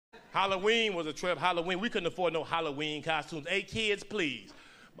Halloween was a trip. Halloween, we couldn't afford no Halloween costumes. 8 kids, please.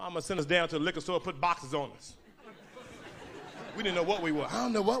 Mama sent us down to the liquor store, put boxes on us. We didn't know what we were. I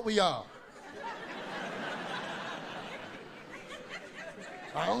don't know what we are.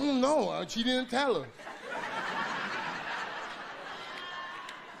 I don't know. She didn't tell us.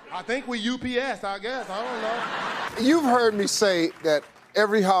 I think we UPS, I guess. I don't know. You've heard me say that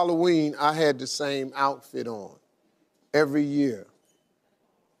every Halloween I had the same outfit on. Every year.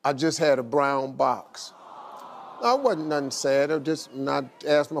 I just had a brown box. No, it wasn't nothing sad. I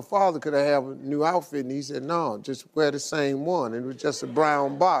asked my father, could I have a new outfit? And he said, no, just wear the same one. And it was just a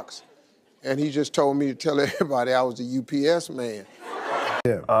brown box. And he just told me to tell everybody I was a UPS man.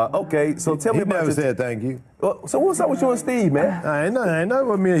 Yeah. Okay, so tell me about never said thank you. So what's up with you and Steve, man? Ain't nothing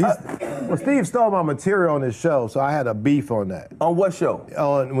with me. Well, Steve stole my material on his show, so I had a beef on that. On what show?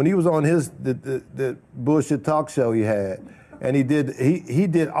 When he was on the bullshit talk show he had, and he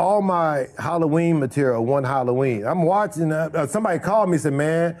did all my Halloween material one Halloween. I'm watching. Somebody called me and said,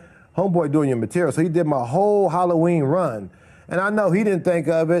 "Man, homeboy doing your material." So he did my whole Halloween run. And I know he didn't think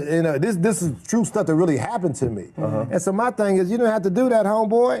of it. You know, this is true stuff that really happened to me. And so my thing is, you don't have to do that,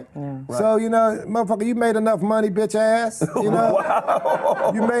 homeboy. Right. So, you know, motherfucker, you made enough money, bitch ass. You know,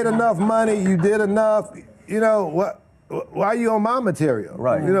 wow. You made enough money, you did enough. You know, why are you on my material?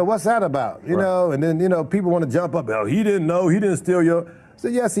 Right. You know, what's that about? You know, and then, you know, people want to jump up, oh, he didn't know, he didn't steal your. So,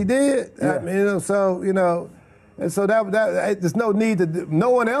 yes, he did. Yeah. I mean, you know, so, you know. And so there's no need to no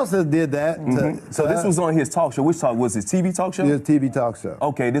one else has did that. So this was on his talk show. Which talk was his TV talk show? His TV talk show.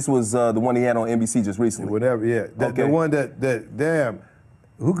 Okay, this was the one he had on NBC just recently. Whatever, yeah. The one that damn,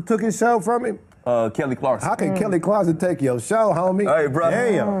 who took his show from him? Kelly Clarkson. How can Kelly Clarkson take your show, homie? Hey, bro.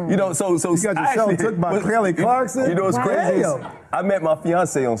 Damn. You know, so you got your show took by Kelly Clarkson? You know what's crazy? Damn. I met my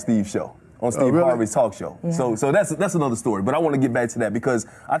fiance on Steve's show. On Steve Harvey's talk show. Yeah. So that's another story. But I want to get back to that because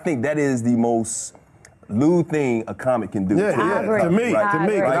I think that is the most lewd thing a comic can do. Yeah, to me,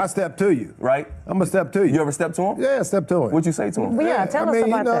 right. I step to you. Right? I'm gonna step to you. You ever step to him? Yeah, step to him. What'd you say to him? Well, yeah, tell us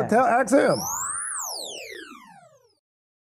about that. Ask him.